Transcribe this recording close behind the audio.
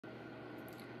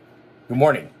Good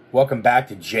morning. Welcome back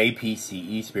to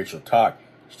JPCE Spiritual Talk.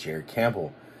 It's Jared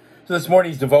Campbell. So this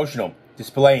morning's devotional,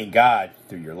 displaying God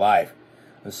through your life.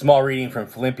 A small reading from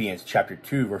Philippians chapter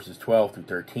 2, verses 12 through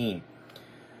 13.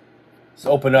 Let's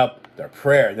open up our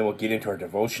prayer, and then we'll get into our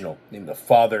devotional. In the name of the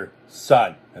Father,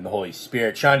 Son, and the Holy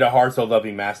Spirit. Shine our hearts, O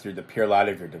loving Master, the pure light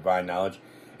of your divine knowledge,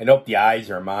 and open the eyes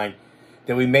of our mind,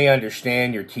 that we may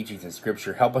understand your teachings in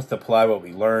Scripture. Help us to apply what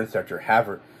we learn, so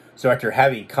after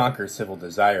having conquered civil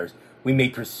desires, we may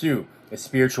pursue a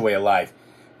spiritual way of life,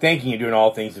 thanking and doing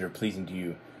all things that are pleasing to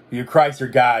you. For you, Christ, our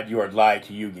God, you are light,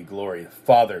 to you give glory, the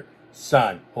Father,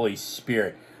 Son, Holy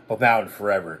Spirit, both now and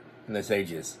forever, in this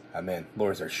ages. Amen.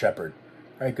 Lord is our shepherd.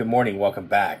 All right, good morning. Welcome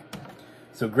back.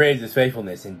 So great is his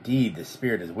faithfulness. Indeed, the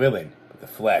spirit is willing, but the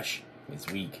flesh is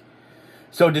weak.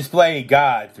 So displaying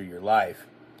God through your life.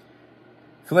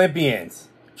 Philippians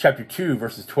chapter 2,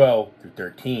 verses 12 through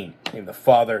 13. In the name of the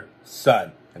Father,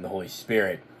 Son, and the Holy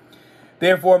Spirit.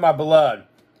 Therefore, my beloved,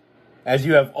 as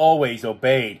you have always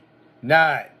obeyed,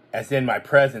 not as in my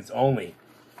presence only,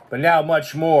 but now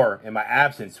much more in my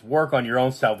absence, work on your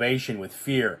own salvation with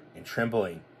fear and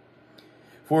trembling.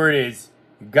 For it is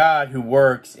God who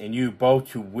works in you both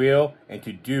to will and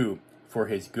to do for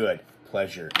his good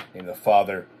pleasure. In the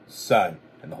Father, Son,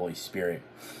 and the Holy Spirit.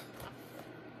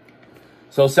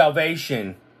 So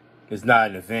salvation is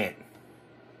not an event.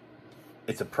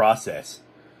 It's a process.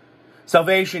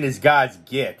 Salvation is God's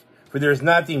gift, for there is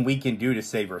nothing we can do to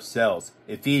save ourselves.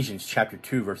 Ephesians chapter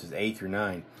 2, verses 8 through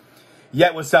 9.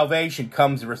 Yet with salvation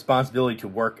comes the responsibility to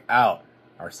work out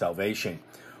our salvation.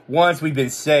 Once we've been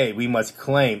saved, we must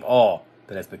claim all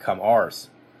that has become ours.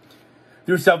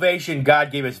 Through salvation,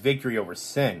 God gave us victory over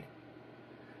sin.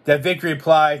 That victory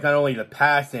applies not only to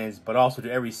past sins, but also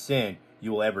to every sin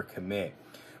you will ever commit.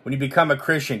 When you become a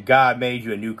Christian, God made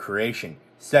you a new creation.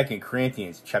 2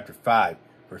 Corinthians chapter 5,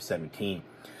 verse 17.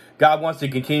 God wants to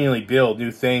continually build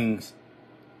new things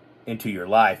into your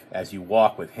life as you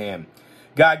walk with him.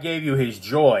 God gave you his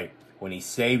joy when he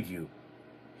saved you,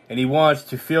 and he wants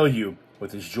to fill you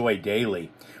with his joy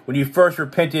daily. When you first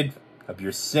repented of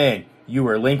your sin, you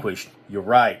relinquished your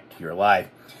right to your life.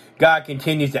 God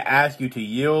continues to ask you to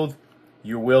yield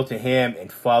your will to him and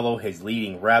follow his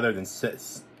leading rather than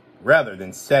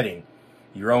setting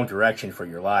your own direction for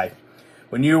your life.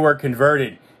 When you were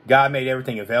converted, God made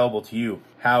everything available to you.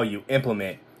 How you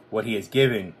implement what he has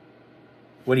given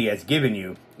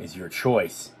you is your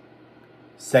choice.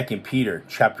 2 Peter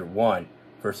chapter 1,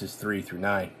 verses 3 through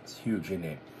 9. It's huge, isn't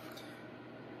it?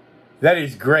 That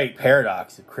is great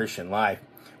paradox of Christian life.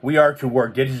 We are to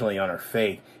work diligently on our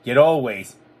faith, yet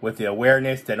always with the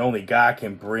awareness that only God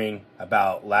can bring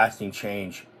about lasting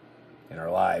change in our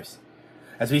lives.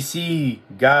 As we see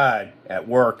God at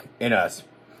work in us,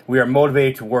 we are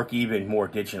motivated to work even more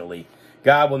diligently.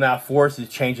 God will not force his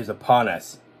changes upon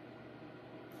us.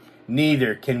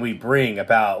 Neither can we bring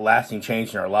about lasting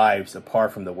change in our lives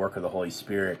apart from the work of the Holy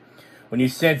Spirit. When you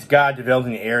sense God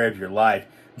developing an area of your life,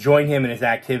 join him in his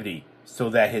activity so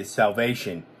that his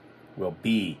salvation will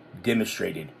be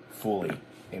demonstrated fully.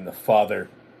 In the Father,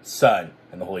 Son,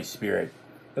 and the Holy Spirit.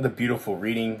 Another beautiful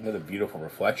reading, another beautiful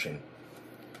reflection.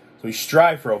 So we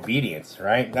strive for obedience,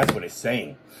 right? That's what it's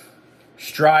saying.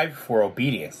 Strive for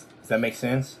obedience. Does that make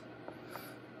sense?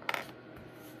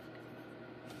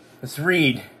 Let's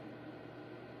read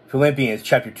Philippians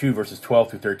chapter 2, verses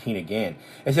 12 through 13 again.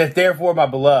 It says, Therefore, my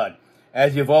beloved,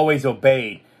 as you have always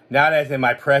obeyed, not as in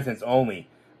my presence only,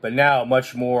 but now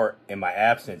much more in my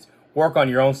absence, work on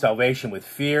your own salvation with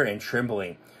fear and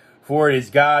trembling. For it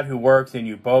is God who works in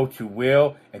you both to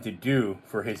will and to do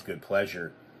for his good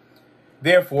pleasure.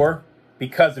 Therefore,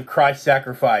 because of Christ's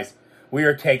sacrifice, we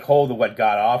are to take hold of what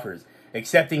God offers,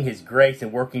 accepting his grace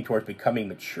and working towards becoming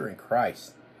mature in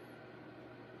Christ.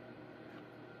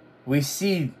 We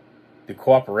see the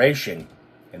cooperation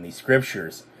in these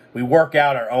scriptures. We work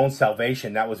out our own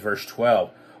salvation. That was verse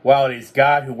 12. While it is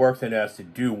God who works in us to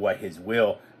do what his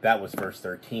will. That was verse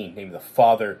 13. Name of the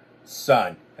Father,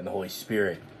 Son, and the Holy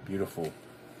Spirit. Beautiful.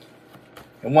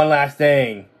 And one last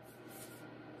thing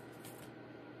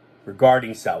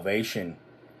regarding salvation.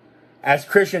 As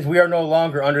Christians, we are no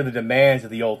longer under the demands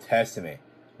of the Old Testament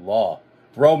law.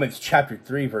 Romans chapter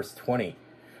 3, verse 20.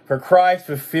 For Christ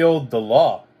fulfilled the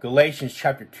law. Galatians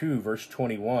chapter 2, verse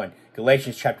 21.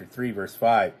 Galatians chapter 3, verse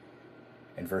 5.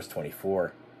 And verse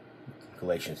 24.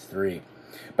 Galatians 3.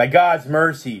 By God's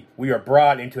mercy, we are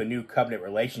brought into a new covenant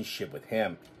relationship with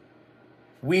him.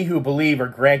 We who believe are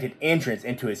granted entrance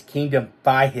into his kingdom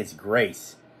by his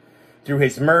grace. Through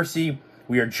his mercy,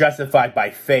 we are justified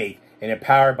by faith and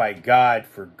empowered by God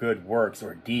for good works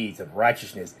or deeds of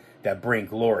righteousness that bring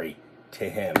glory to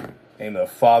him. In the name of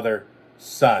the Father,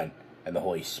 Son, and the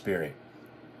Holy Spirit.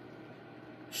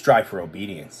 Strive for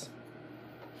obedience.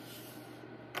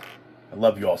 I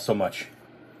love you all so much.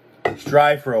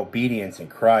 Strive for obedience in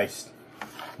Christ.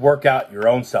 Work out your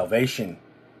own salvation.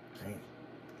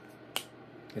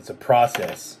 It's a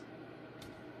process.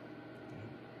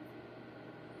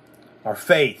 Our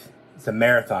faith is a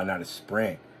marathon, not a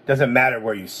sprint. It doesn't matter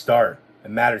where you start.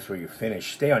 It matters where you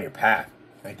finish. Stay on your path.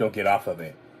 Right? Don't get off of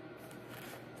it.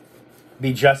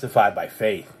 Be justified by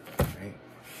faith. Right?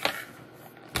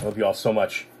 I love you all so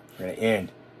much. We're going to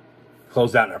end.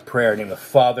 Close out in our prayer. In the name of the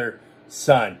Father,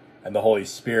 Son, and the Holy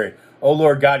Spirit. Oh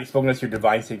Lord God, you've spoken to us your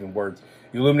divine saving words.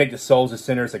 You illuminate the souls of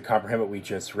sinners that comprehend what we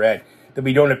just read. That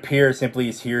we don't appear simply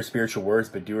as hearers of spiritual words,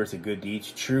 but doers of good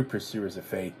deeds, true pursuers of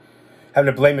faith.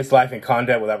 Having a blameless life and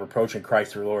conduct without reproach in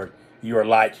Christ our Lord. You are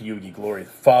light, to you ye glory. The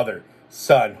Father,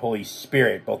 Son, Holy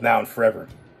Spirit, both now and forever.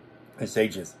 And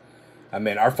sages.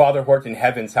 Amen. Our Father who art in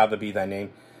heavens, hallowed be thy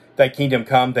name. Thy kingdom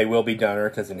come, thy will be done on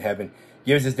earth as in heaven.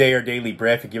 Give us this day our daily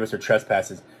bread, forgive us our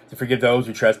trespasses, to forgive those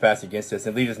who trespass against us.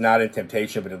 And lead us not into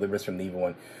temptation, but deliver us from the evil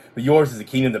one. But yours is the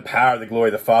kingdom, the power, the glory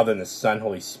of the Father, and the Son,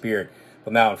 Holy Spirit,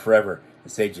 both now and forever. The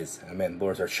sages. Amen. The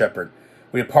Lord is our shepherd.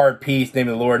 We depart peace. In the name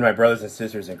of the Lord, my brothers and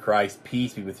sisters in Christ.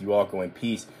 Peace be with you all. Go in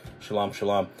peace. Shalom,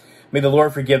 shalom. May the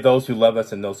Lord forgive those who love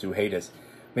us and those who hate us.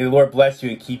 May the Lord bless you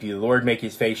and keep you. The Lord make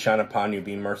his face shine upon you,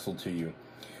 be merciful to you.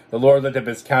 The Lord lift up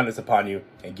his countenance upon you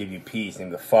and give you peace. In the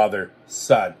name of the Father,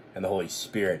 Son, and the Holy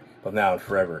Spirit, both now and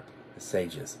forever. The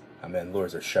sages. Amen. The Lord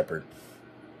is our shepherd.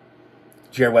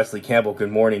 Jared Wesley Campbell,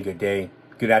 good morning, good day,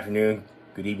 good afternoon,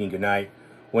 good evening, good night,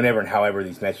 whenever and however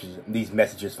these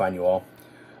messages find you all.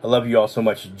 I love you all so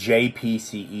much.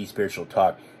 JPCE Spiritual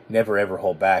Talk. Never ever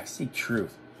hold back. Seek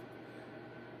truth.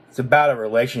 It's about a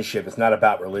relationship. It's not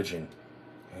about religion.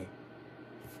 Okay?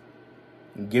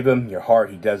 And give him your heart.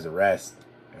 He does the rest.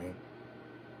 Right?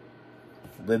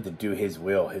 Live to do his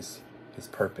will, his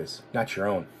purpose, not your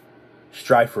own.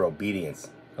 Strive for obedience.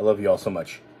 I love you all so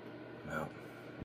much. I'm out.